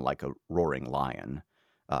prowling around like a roaring lion.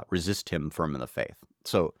 Resist him firm in the faith.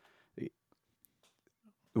 So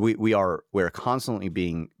we're constantly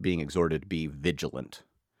being exhorted to be vigilant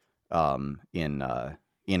in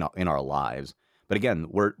our lives. But again,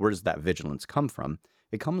 where does that vigilance come from?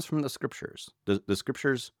 It comes from the scriptures. The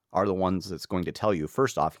scriptures are the ones that's going to tell you,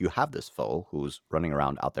 first off, you have this foe who's running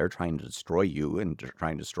around out there trying to destroy you and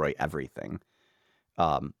trying to destroy everything.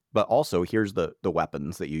 But also, here's the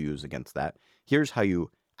weapons that you use against that. Here's how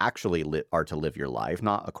you actually are to live your life,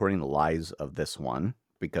 not according to the lies of this one,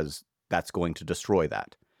 because that's going to destroy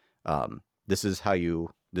that. This is how you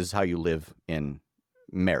live in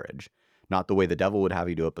marriage, not the way the devil would have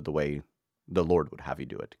you do it, but the way the Lord would have you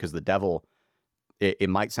do it. Because the devil, it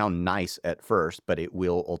might sound nice at first, but it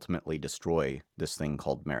will ultimately destroy this thing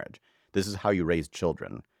called marriage. This is how you raise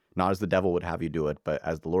children, not as the devil would have you do it, but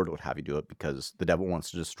as the Lord would have you do it, because the devil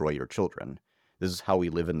wants to destroy your children. This is how we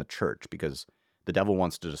live in the church, because the devil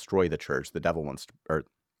wants to destroy the church. The devil wants to, or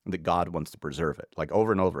that God wants to preserve it. Like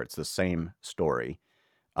over and over, it's the same story.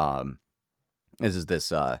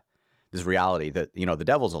 This reality that, the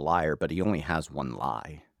devil's a liar, but he only has one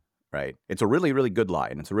lie, right? It's a really, really good lie,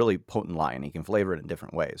 and it's a really potent lie, and he can flavor it in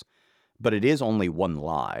different ways. But it is only one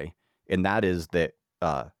lie, and that is that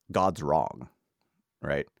God's wrong,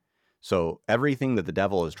 right? So everything that the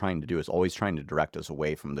devil is trying to do is always trying to direct us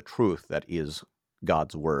away from the truth that is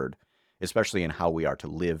God's word, especially in how we are to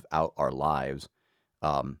live out our lives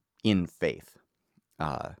in faith.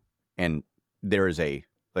 And there is like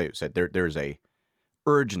I said, there's a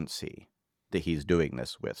urgency that he's doing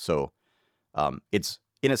this with. So it's,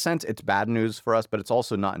 in a sense, it's bad news for us, but it's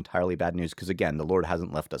also not entirely bad news because, again, the Lord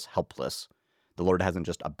hasn't left us helpless. The Lord hasn't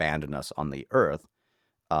just abandoned us on the earth.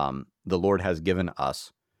 The Lord has given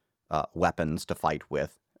us weapons to fight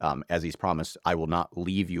with. As he's promised, I will not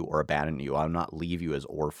leave you or abandon you. I will not leave you as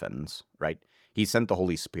orphans, right? He sent the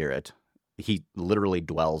Holy Spirit. He literally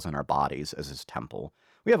dwells in our bodies as his temple.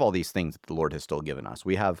 We have all these things that the Lord has still given us.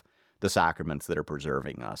 We have the sacraments that are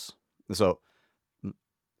preserving us. So,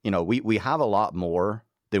 we have a lot more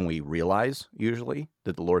than we realize usually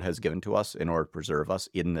that the Lord has given to us in order to preserve us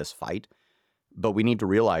in this fight. But we need to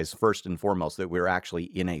realize first and foremost that we're actually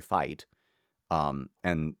in a fight,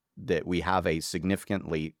 and that we have a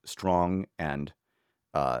significantly strong and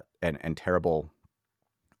terrible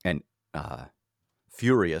and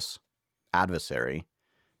furious adversary,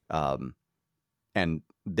 and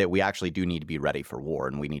that we actually do need to be ready for war,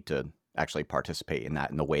 and we need to actually participate in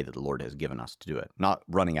that in the way that the Lord has given us to do it. Not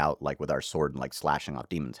running out like with our sword and like slashing off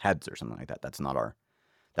demons' heads or something like that. That's not our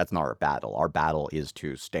battle. Our battle is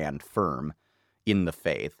to stand firm in the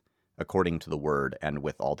faith according to the word and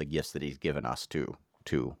with all the gifts that he's given us to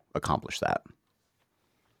accomplish that.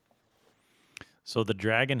 So the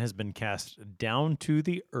dragon has been cast down to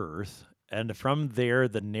the earth, and from there,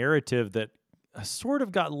 the narrative that sort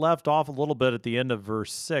of got left off a little bit at the end of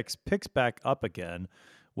verse 6 picks back up again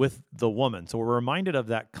with the woman. So we're reminded of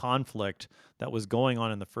that conflict that was going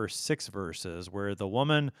on in the first 6 verses, where the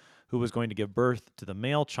woman who was going to give birth to the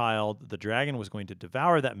male child, the dragon was going to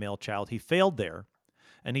devour that male child. He failed there,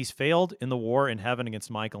 and he's failed in the war in heaven against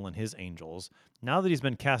Michael and his angels. Now that he's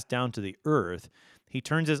been cast down to the earth, he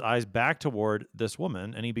turns his eyes back toward this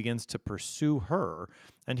woman, and he begins to pursue her.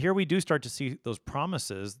 And here we do start to see those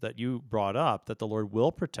promises that you brought up, that the Lord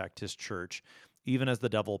will protect his church, even as the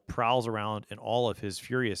devil prowls around in all of his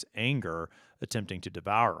furious anger, attempting to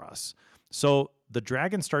devour us. So the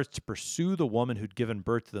dragon starts to pursue the woman who'd given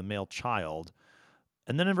birth to the male child.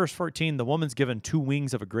 And then in verse 14, the woman's given 2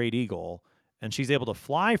 wings of a great eagle, and she's able to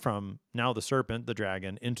fly from now the serpent, the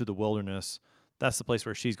dragon, into the wilderness. That's the place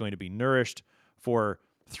where she's going to be nourished for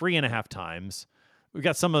 3.5 times. We've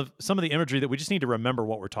got some of the imagery that we just need to remember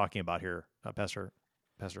what we're talking about here, Pastor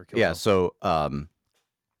Kilgo. Yeah, so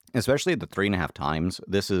especially the 3.5 times,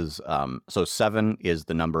 this is so 7 is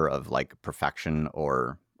the number of like perfection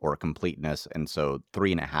or completeness, and so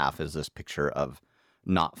 3.5 is this picture of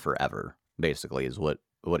not forever, basically, is what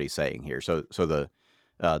he's saying here. So the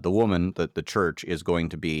woman, the church, is going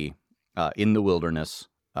to be in the wilderness,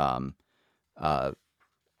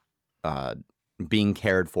 being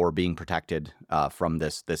cared for, being protected from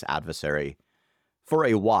this adversary for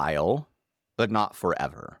a while, but not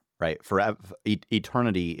forever, right? Forever,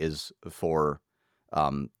 eternity is for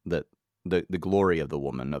the glory of the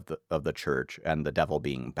woman of the church and the devil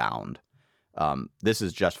being bound. This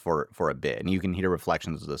is just for a bit, and you can hear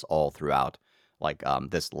reflections of this all throughout. Like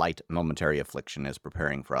this light momentary affliction is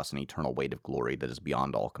preparing for us an eternal weight of glory that is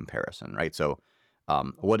beyond all comparison, right? So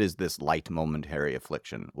what is this light momentary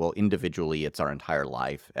affliction? Well, individually, it's our entire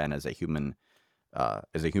life, and as a human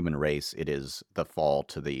as a human race, it is the fall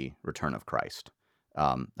to the return of Christ.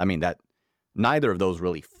 I mean, that neither of those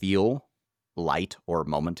really feel light or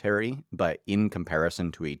momentary, but in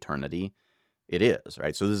comparison to eternity, it is,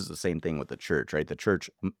 right? So this is the same thing with the church, right? The church,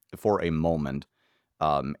 for a moment,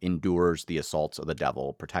 endures the assaults of the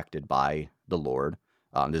devil, protected by the Lord.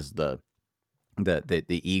 This is the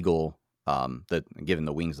eagle, given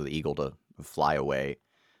the wings of the eagle to fly away,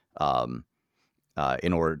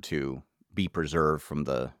 in order to be preserved from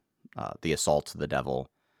the assaults of the devil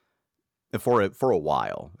for a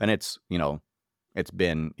while. And it's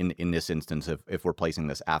been in this instance, if we're placing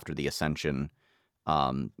this after the ascension,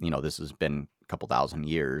 this has been a couple thousand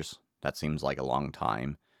years. That seems like a long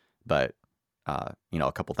time, but a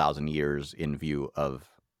couple thousand years in view of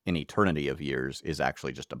an eternity of years is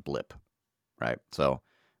actually just a blip, right? So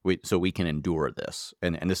we can endure this,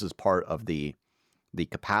 and this is part of the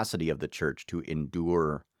capacity of the church to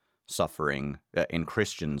endure suffering, and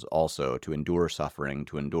Christians also to endure suffering,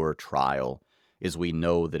 to endure trial, is we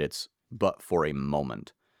know that it's but for a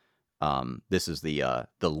moment. This is the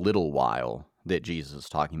little while that Jesus is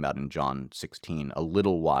talking about in John 16. A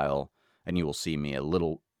little while, and you will see me. A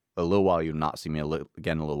little while you will not see me.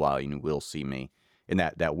 Again, a little while you will see me. And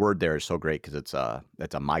that word there is so great because it's a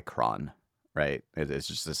micron, right? It's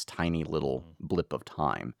just this tiny little blip of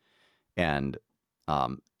time, and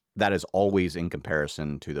that is always in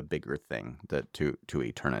comparison to the bigger thing, to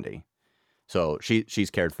eternity. So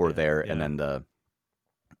she's cared for there, and then the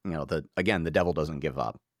devil doesn't give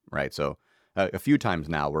up, right? So a few times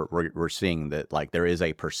now we're seeing that, like, there is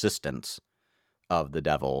a persistence of the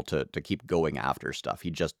devil to keep going after stuff.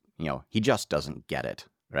 He just doesn't get it,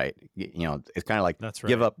 right? It's kind of like, That's right.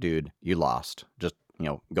 Give up, dude, you lost. Just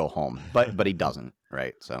go home. But he doesn't,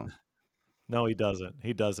 right? So. No, he doesn't.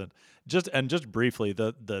 He doesn't. Just briefly,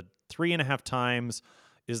 the 3.5 times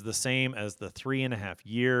is the same as the 3.5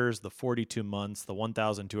 years, the 42 months, the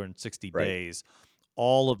 1,260 Right. days.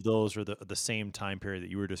 All of those are the same time period that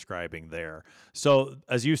you were describing there. So,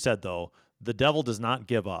 as you said, though, the devil does not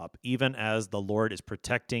give up, even as the Lord is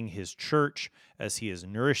protecting his church, as he is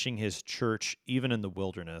nourishing his church, even in the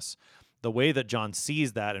wilderness. The way that John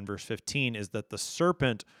sees that in verse 15 is that the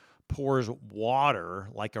serpent pours water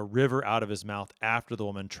like a river out of his mouth after the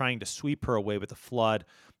woman, trying to sweep her away with the flood.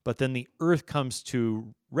 But then the earth comes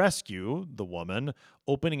to rescue the woman,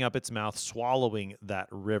 opening up its mouth, swallowing that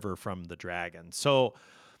river from the dragon. So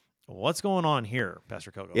what's going on here,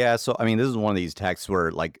 Pastor Kilgo? Yeah, so I mean, this is one of these texts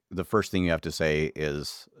where, like, the first thing you have to say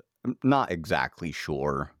is I'm not exactly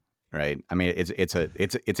sure, right? I mean, it's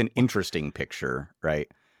an interesting picture, right?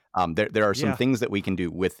 There are some things that we can do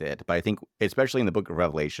with it, but I think, especially in the book of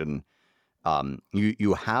Revelation,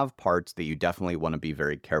 you have parts that you definitely want to be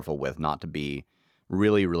very careful with, not to be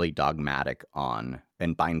really, really dogmatic on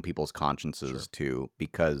and bind people's consciences to,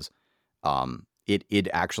 because it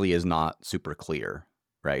actually is not super clear,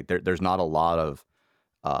 right? There's not a lot of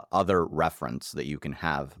other reference that you can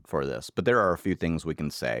have for this, but there are a few things we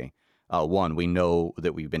can say. One, we know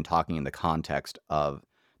that we've been talking in the context of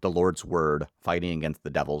the Lord's word fighting against the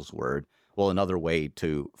devil's word. Well, another way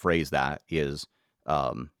to phrase that is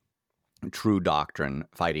true doctrine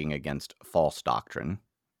fighting against false doctrine.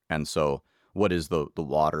 And so what is the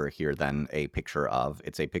water here then a picture of?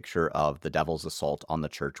 It's a picture of the devil's assault on the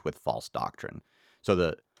church with false doctrine.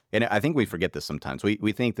 And I think we forget this sometimes.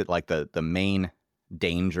 We think that, like, the main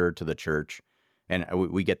danger to the church, and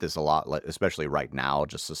we get this a lot, especially right now,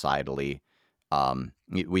 just societally,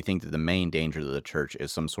 we think that the main danger to the church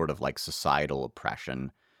is some sort of, like, societal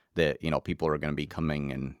oppression, that, people are going to be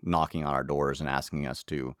coming and knocking on our doors and asking us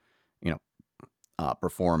to,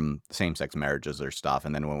 perform same-sex marriages or stuff.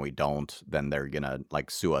 And then when we don't, then they're going to,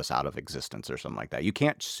 like, sue us out of existence or something like that. You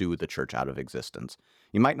can't sue the church out of existence.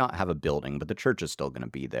 You might not have a building, but the church is still going to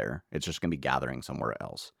be there. It's just going to be gathering somewhere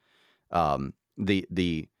else.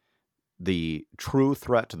 The true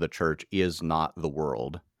threat to the church is not the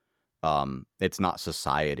world. It's not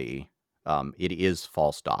society. It is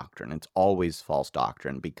false doctrine. It's always false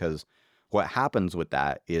doctrine, because what happens with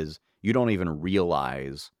that is you don't even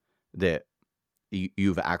realize that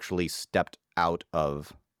you've actually stepped out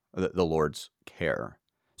of the Lord's care.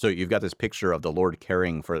 So you've got this picture of the Lord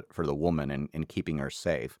caring for the woman and keeping her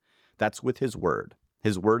safe. That's with his word.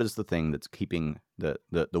 His word is the thing that's keeping the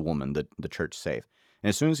woman, the church, safe. And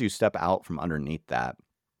as soon as you step out from underneath that,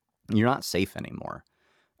 you're not safe anymore.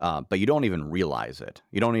 But you don't even realize it.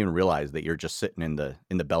 You don't even realize that you're just sitting in the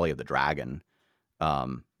belly of the dragon,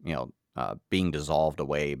 being dissolved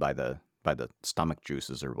away by the stomach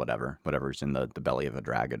juices or whatever's in the belly of a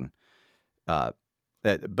dragon. It's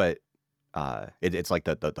like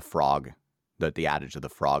the frog the adage of the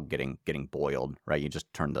frog getting boiled, right? You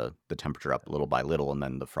just turn the temperature up little by little, and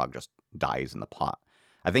then the frog just dies in the pot.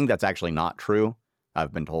 I think that's actually not true.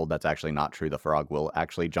 I've been told that's actually not true. The frog will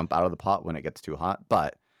actually jump out of the pot when it gets too hot.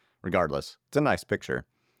 But regardless, it's a nice picture.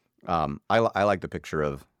 I like the picture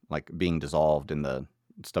of like being dissolved in the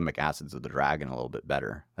stomach acids of the dragon a little bit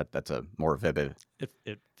better. That's a more vivid.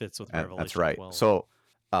 It fits with Revelation. That's right. 12. So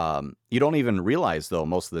you don't even realize, though,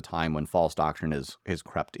 most of the time when false doctrine is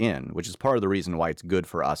crept in, which is part of the reason why it's good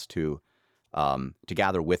for us to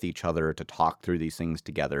gather with each other, to talk through these things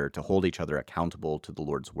together, to hold each other accountable to the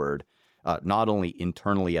Lord's word, not only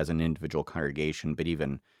internally as an individual congregation, but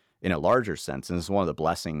even in a larger sense. And this is one of the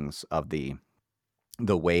blessings of the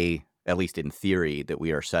way, at least in theory, that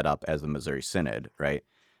we are set up as the Missouri Synod, right?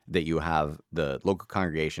 That you have the local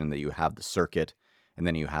congregation, that you have the circuit, and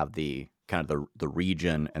then you have the kind of the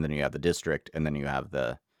region, and then you have the district, and then you have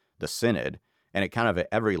the synod. And it kind of at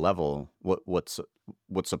every level, what's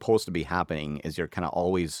supposed to be happening is you're kind of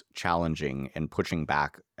always challenging and pushing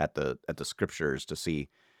back at the scriptures to see,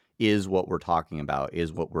 is what we're talking about,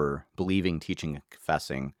 is what we're believing, teaching, and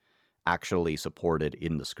confessing actually supported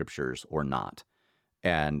in the scriptures or not?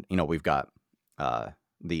 And we've got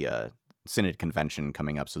the synod convention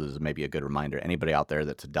coming up, so this is maybe a good reminder. Anybody out there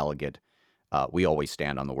that's a delegate, we always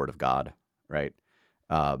stand on the word of God, right?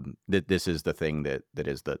 This is the thing that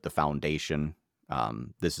is the foundation.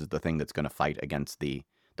 This is the thing that's going to fight against the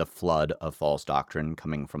flood of false doctrine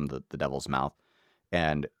coming from the devil's mouth.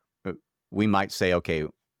 And we might say, okay,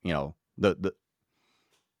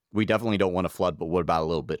 we definitely don't want a flood, but what about a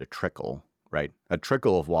little bit of trickle, right? A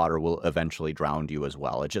trickle of water will eventually drown you as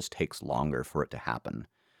well. It just takes longer for it to happen.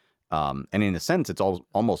 And in a sense, it's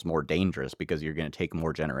almost more dangerous because you're going to take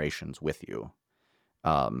more generations with you.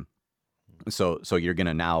 So you're going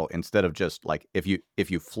to now, instead of just like, if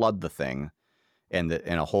you flood the thing and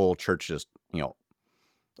a whole church just,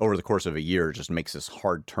 over the course of a year just makes this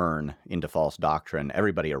hard turn into false doctrine,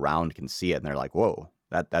 everybody around can see it and they're like, whoa,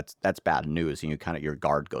 that's bad news. And your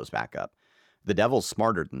guard goes back up. The devil's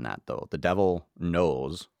smarter than that, though. The devil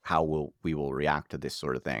knows how we will react to this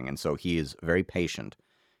sort of thing. And so he is very patient.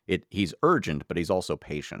 He's urgent, but he's also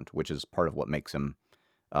patient, which is part of what makes him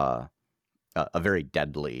a very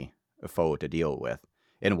deadly foe to deal with,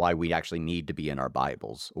 and why we actually need to be in our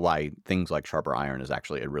Bibles, why things like sharper iron is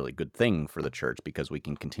actually a really good thing for the church, because we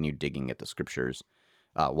can continue digging at the scriptures,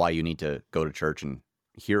 why you need to go to church and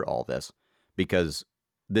hear all this, because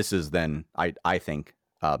this is then, I think,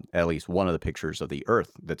 at least one of the pictures of the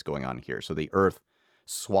earth that's going on here. So the earth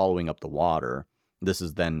swallowing up the water, this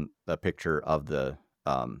is then a picture of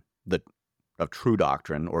of true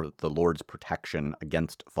doctrine, or the Lord's protection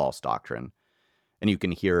against false doctrine. And you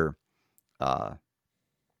can hear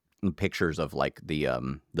pictures of like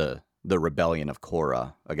the rebellion of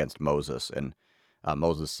Korah against Moses. And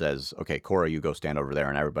Moses says, okay, Korah, you go stand over there,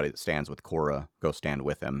 and everybody that stands with Korah, go stand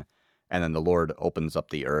with him. And then the Lord opens up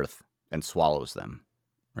the earth and swallows them,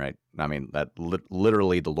 right? I mean, that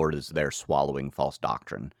literally the Lord is there swallowing false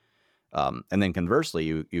doctrine. And then conversely,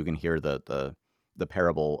 you can hear the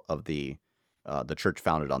parable of the church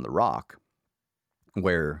founded on the rock,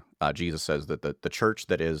 where Jesus says that the church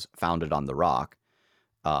that is founded on the rock,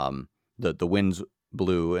 the winds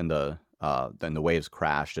blew and then the waves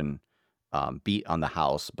crashed and beat on the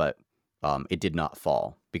house, but it did not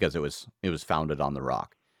fall because it was founded on the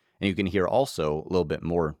rock. And you can hear also a little bit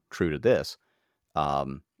more true to this,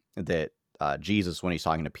 that Jesus, when he's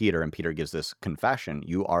talking to Peter, and Peter gives this confession,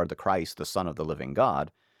 "You are the Christ, the Son of the living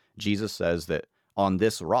God," Jesus says that on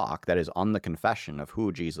this rock, that is on the confession of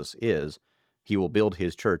who Jesus is, he will build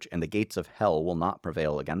his church, and the gates of hell will not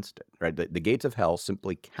prevail against it. Right? The gates of hell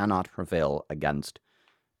simply cannot prevail against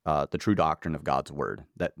the true doctrine of God's word.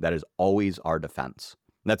 That is always our defense.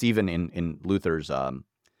 And that's even in Luther's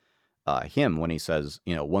hymn, when he says,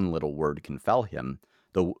 one little word can fell him.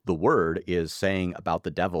 The word is saying about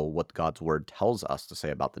the devil what God's word tells us to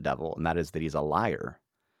say about the devil, and that is that he's a liar.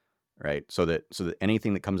 Right? So that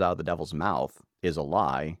anything that comes out of the devil's mouth is a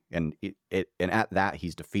lie, and and at that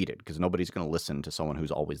he's defeated, because nobody's going to listen to someone who's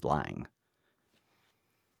always lying.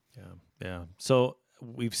 Yeah. So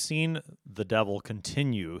we've seen the devil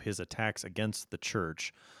continue his attacks against the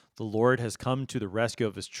church. The Lord has come to the rescue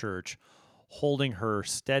of his church, holding her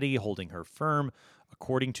steady, holding her firm,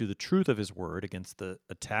 according to the truth of his word, against the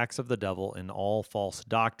attacks of the devil in all false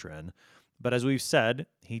doctrine. But as we've said,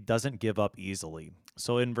 he doesn't give up easily.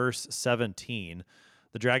 So in verse 17,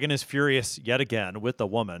 the dragon is furious yet again with the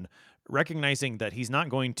woman, recognizing that he's not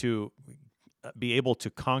going to be able to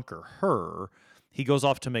conquer her. He goes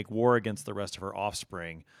off to make war against the rest of her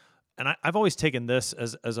offspring. And I've always taken this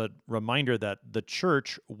as a reminder that the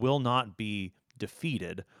church will not be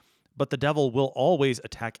defeated, but the devil will always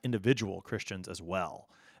attack individual Christians as well.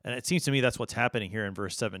 And it seems to me that's what's happening here in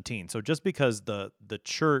verse 17. So just because the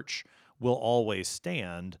church will always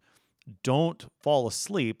stand, don't fall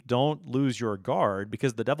asleep, don't lose your guard,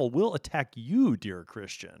 because the devil will attack you, dear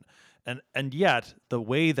Christian. And yet, the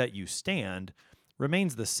way that you stand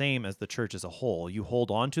remains the same as the church as a whole. You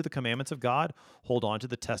hold on to the commandments of God, hold on to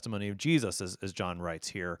the testimony of Jesus, as John writes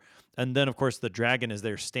here. And then, of course, the dragon is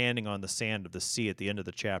there standing on the sand of the sea at the end of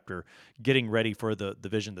the chapter, getting ready for the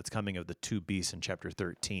vision that's coming of the two beasts in chapter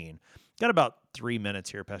 13. Got about 3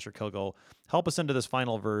 minutes here, Pastor Kilgo. Help us into this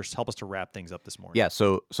final verse. Help us to wrap things up this morning. Yeah,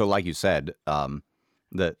 so like you said,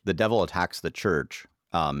 the devil attacks the church,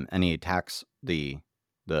 and he attacks the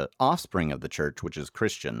offspring of the church, which is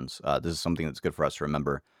Christians. This is something that's good for us to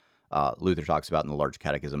remember. Luther talks about in the Large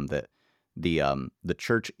Catechism that the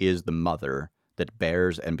church is the mother that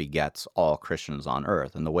bears and begets all Christians on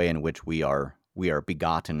earth, and the way in which we are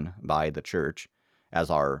begotten by the church as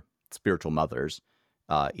our spiritual mothers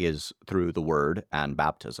is through the word and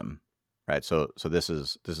baptism, right? So this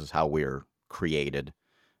is how we're created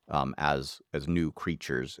as new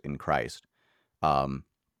creatures in Christ.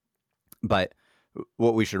 But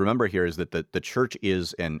what we should remember here is that the church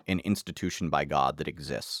is an institution by God that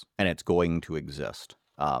exists, and it's going to exist.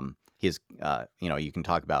 You can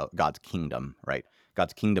talk about God's kingdom, right?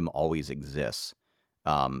 God's kingdom always exists.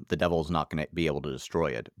 The devil's not going to be able to destroy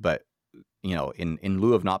it, but in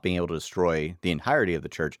lieu of not being able to destroy the entirety of the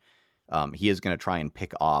church, he is going to try and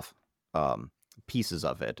pick off pieces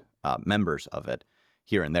of it, members of it,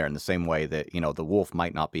 here and there, in the same way that the wolf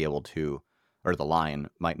might not be able to, or the lion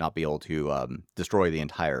might not be able to destroy the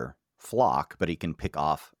entire flock, but he can pick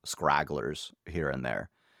off scragglers here and there.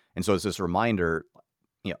 And so it's this reminder,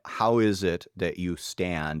 how is it that you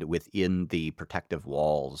stand within the protective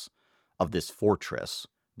walls of this fortress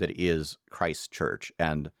that is Christ's church?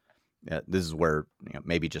 And this is where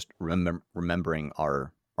maybe just remembering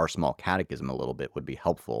our small catechism a little bit would be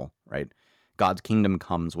helpful, right? God's kingdom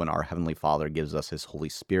comes when our Heavenly Father gives us His Holy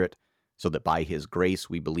Spirit, so that by His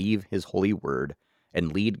grace we believe His holy word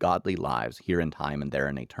and lead godly lives here in time and there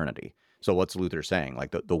in eternity. So what's Luther saying?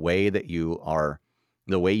 Like the way that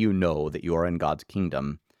the way you know that you are in God's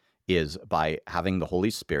kingdom is by having the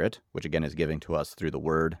Holy Spirit, which again is given to us through the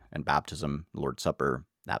word and baptism, Lord's Supper,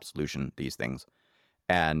 absolution, these things,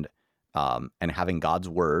 and having God's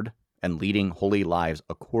word and leading holy lives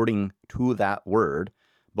according to that word,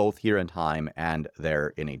 both here in time and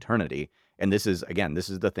there in eternity. And this is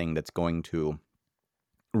the thing that's going to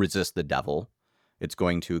resist the devil. It's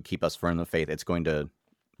going to keep us firm in the faith. It's going to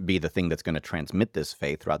be the thing that's going to transmit this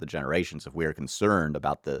faith throughout the generations. If we are concerned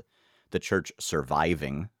about the church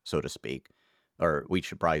surviving, so to speak, or we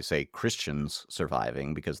should probably say Christians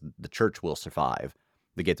surviving, because the church will survive.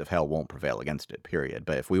 The gates of hell won't prevail against it, period.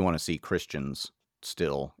 But if we want to see Christians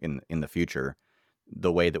still in the future,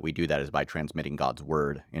 the way that we do that is by transmitting God's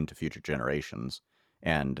word into future generations.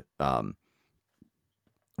 And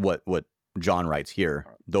what John writes here,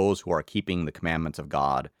 those who are keeping the commandments of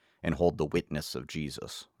God and hold the witness of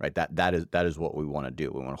Jesus, right? That is what we want to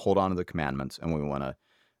do. We want to hold on to the commandments, and we want to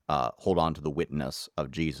hold on to the witness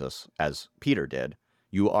of Jesus, as Peter did.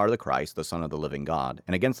 You are the Christ, the Son of the living God.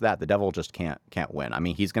 And against that, the devil just can't win. I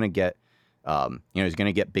mean, he's going to get, he's going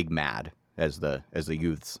to get big mad, as the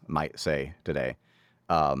youths might say today.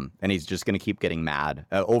 And he's just going to keep getting mad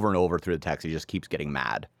over and over through the text. He just keeps getting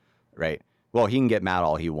mad, right? Well, he can get mad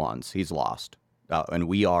all he wants. He's lost. And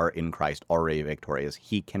we are in Christ already victorious.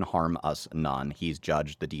 He can harm us none. He's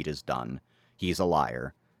judged. The deed is done. He's a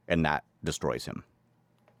liar, and that destroys him.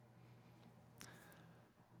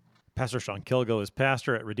 Pastor Sean Kilgo is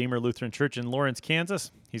pastor at Redeemer Lutheran Church in Lawrence,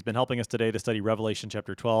 Kansas. He's been helping us today to study Revelation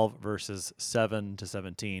chapter 12, verses 7 to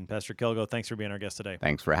 17. Pastor Kilgo, thanks for being our guest today.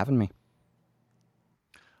 Thanks for having me.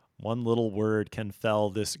 One little word can fell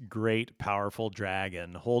this great, powerful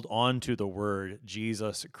dragon. Hold on to the word,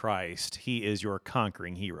 Jesus Christ. He is your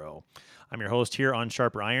conquering hero. I'm your host here on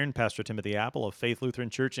Sharper Iron, Pastor Timothy Appel of Faith Lutheran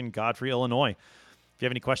Church in Godfrey, Illinois. If you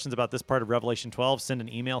have any questions about this part of Revelation 12, send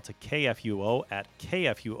an email to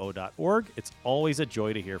kfuo@kfuo.org. It's always a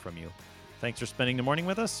joy to hear from you. Thanks for spending the morning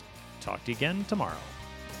with us. Talk to you again tomorrow.